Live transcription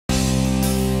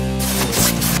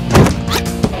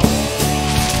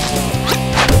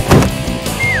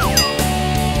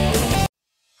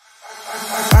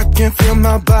can feel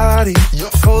my body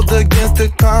cold against the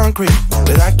concrete,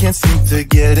 but I can't seem to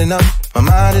get enough. My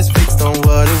mind is fixed on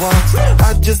what it wants.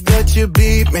 I just let you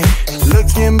beat me,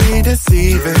 looks can be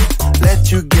deceiving.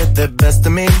 Let you get the best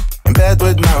of me, in bed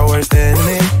with my worst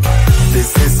enemy.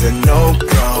 This is a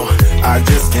no-go, I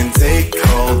just can't take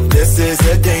hold. This is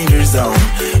a danger zone,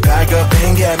 pack up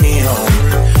and get me home.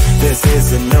 This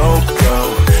is a no-go,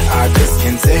 I just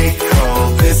can't take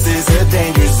hold. This is a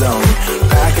danger zone,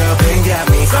 pack up and get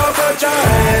me. So put your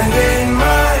hand in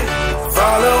mine,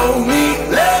 follow me,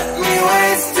 let me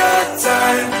waste your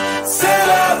time. Set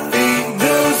up feet,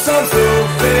 do some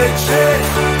stupid shit.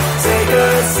 Take a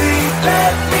seat,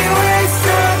 let me waste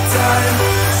your time.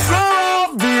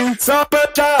 So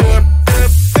put your hand.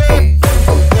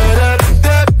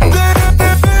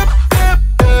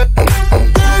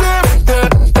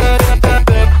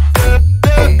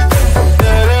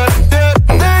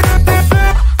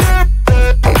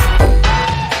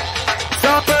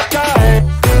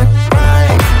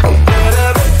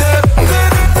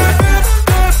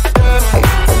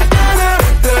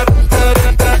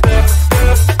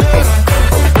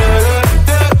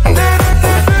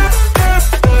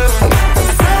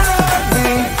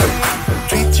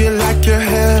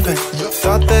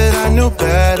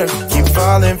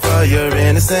 For your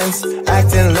innocence,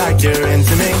 acting like you're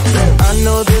into me. I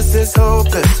know this is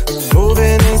hopeless,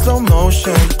 moving in slow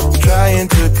motion, trying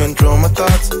to control my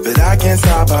thoughts, but I can't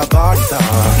stop our body talk.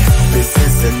 This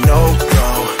is a no-go,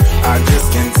 I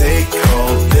just can't take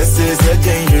hold. This is a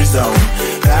danger zone,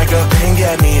 pack up and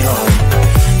get me home.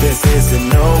 This is a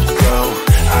no-go,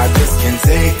 I just can't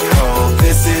take hold.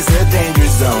 This is a danger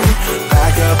zone,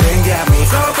 pack up and get me.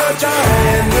 So put your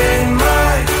hand in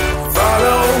mine,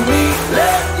 follow me,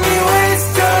 let me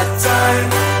waste your time.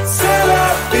 Set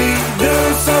up feet, do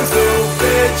some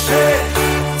stupid shit.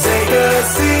 Take a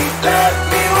seat, let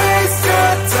me waste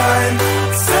your time.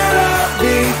 Set up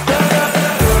feet.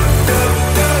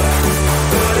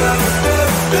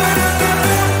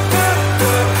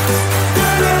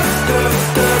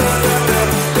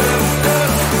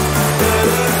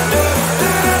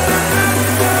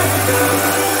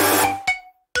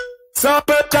 So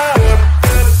put your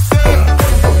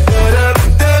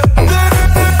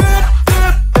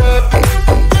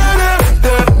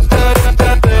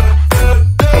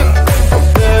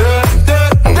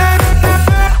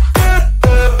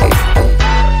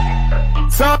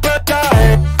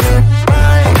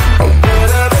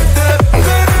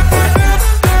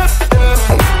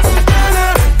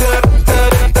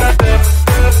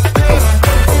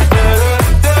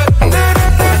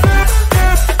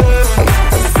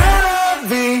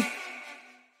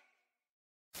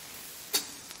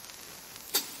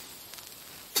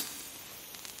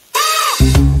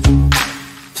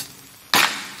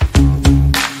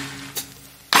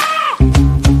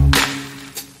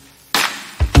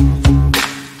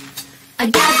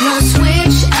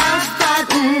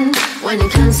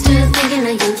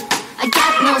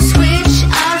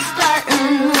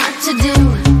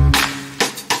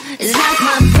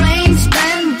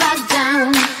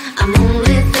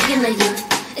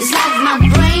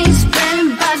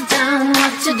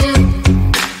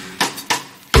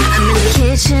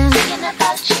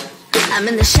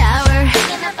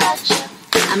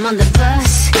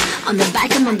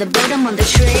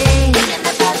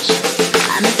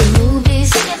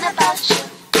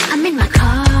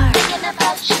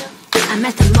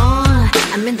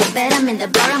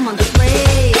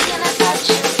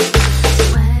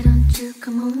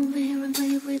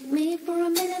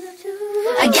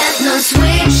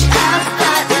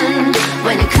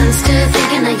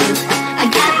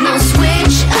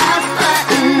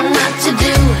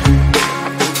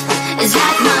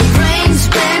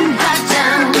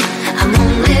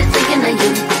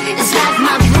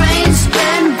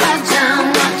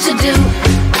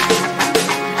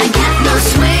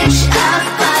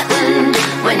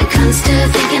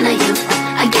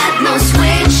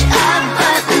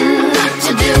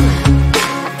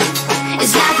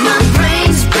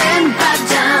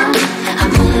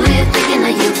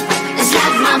It's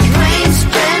like my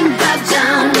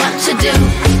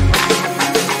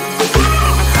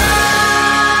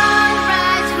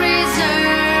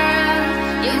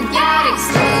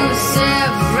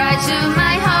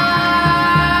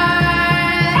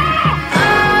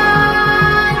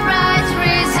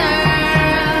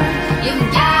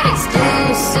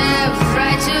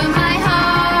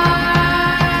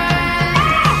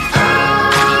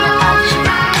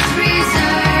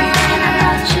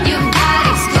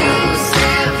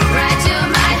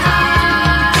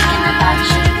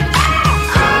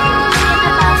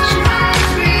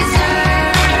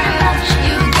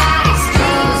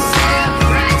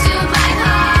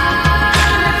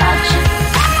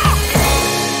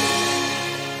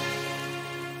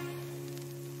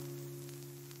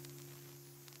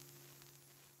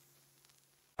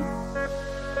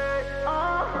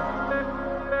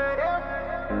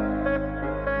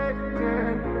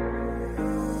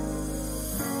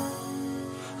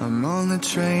I'm on the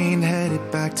train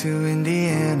headed back to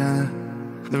Indiana.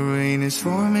 The rain is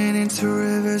forming into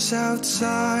rivers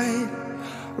outside,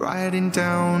 writing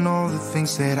down all the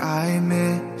things that I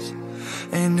miss,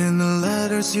 and in the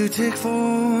letters you take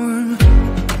form.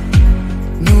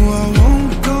 No, I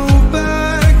won't go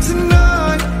back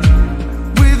tonight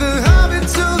with the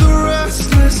habits of the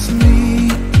restless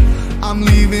me. I'm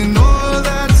leaving all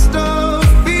that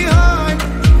stuff behind.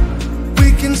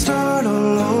 We can start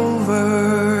all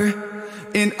over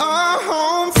in our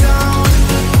hometown,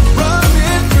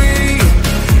 running free.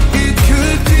 It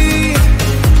could be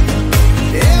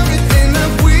everything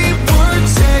that we were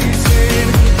chasing.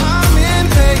 I'm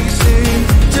impatient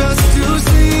just to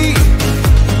see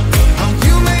how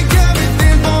you make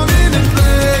everything fall into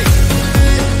place.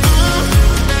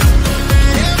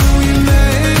 How you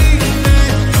make,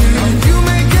 how you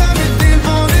make everything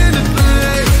fall into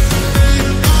place.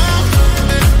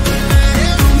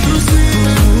 You see,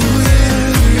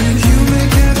 you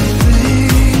make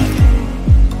everything.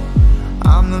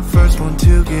 I'm the first one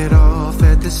to get off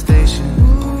at the station.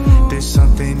 There's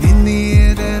something in the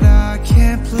air that I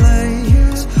can't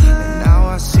place, and now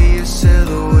I see a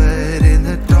silhouette in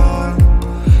the dark.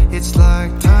 It's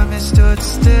like time has stood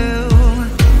still.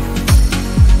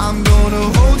 I'm gonna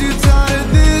hold you tight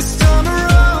this time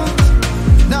around.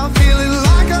 Now feeling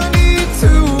like I need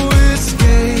to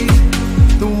escape.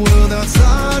 The world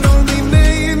outside only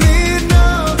made me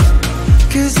numb,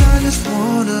 'cause I just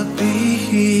wanna be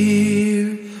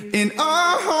here in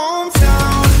our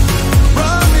hometown,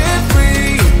 running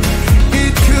free.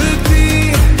 It could be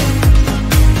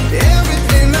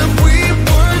everything that we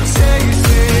were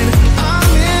chasing.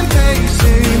 I'm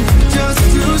impatient just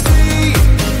to see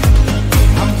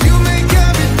how you make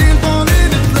everything fall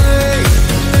into place.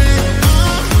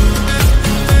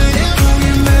 How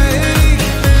you make,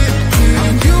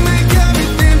 how you make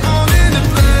everything fall into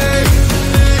place.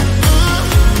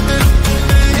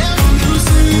 You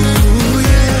see,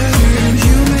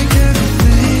 you make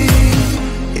everything.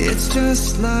 It's just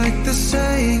like the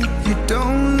saying, you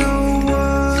don't know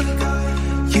what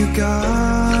you got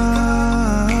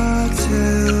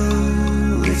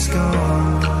till it's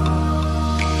gone.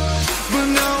 But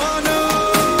now I know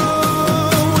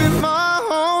in my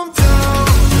hometown,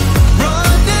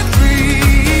 running free,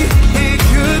 it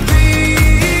could be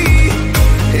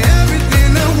everything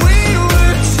that we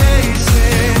were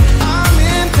chasing. I'm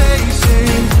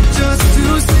impatient just to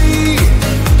see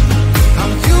how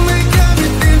you make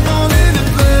everything fall into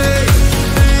place.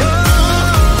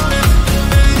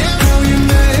 How you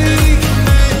make,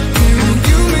 how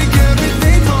you make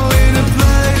everything fall into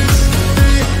place.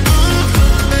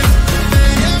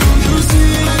 You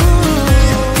see,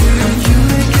 how you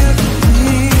make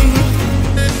everything.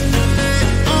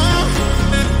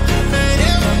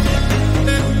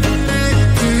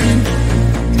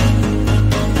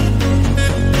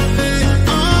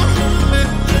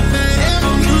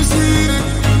 You see.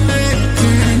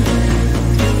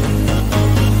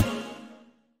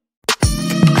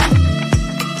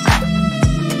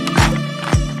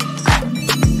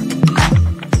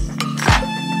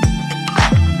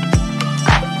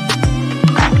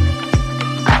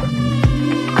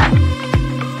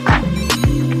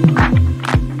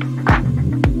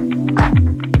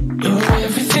 You're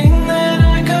everything that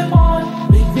I could want,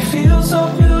 make me feel so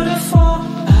beautiful.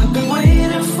 I've been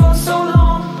waiting for so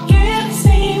long, can't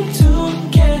seem to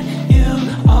get you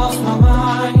off my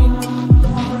mind.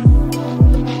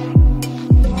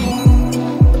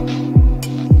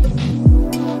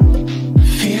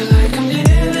 Feel like I'm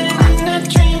living in a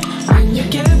dream when you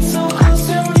get so close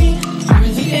to me.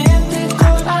 You're the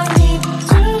antidote I need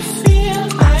to feel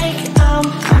like I'm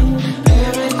in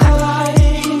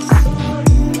paradise.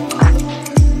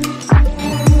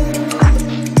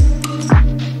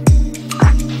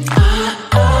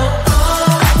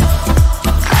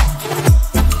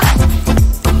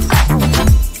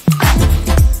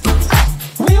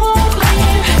 We won't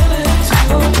leave heaven till dawn. We won't leave heaven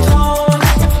till dawn.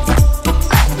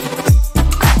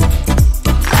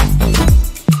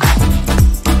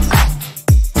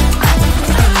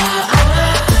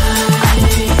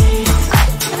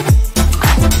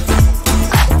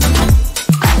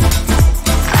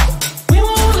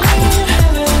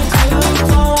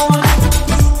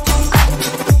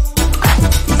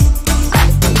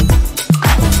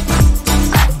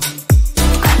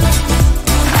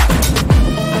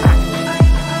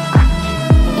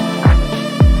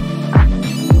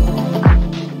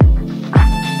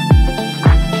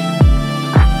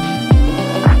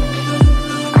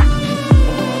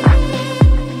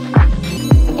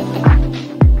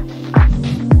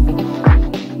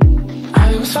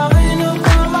 I was falling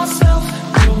apart myself,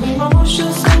 no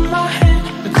emotions.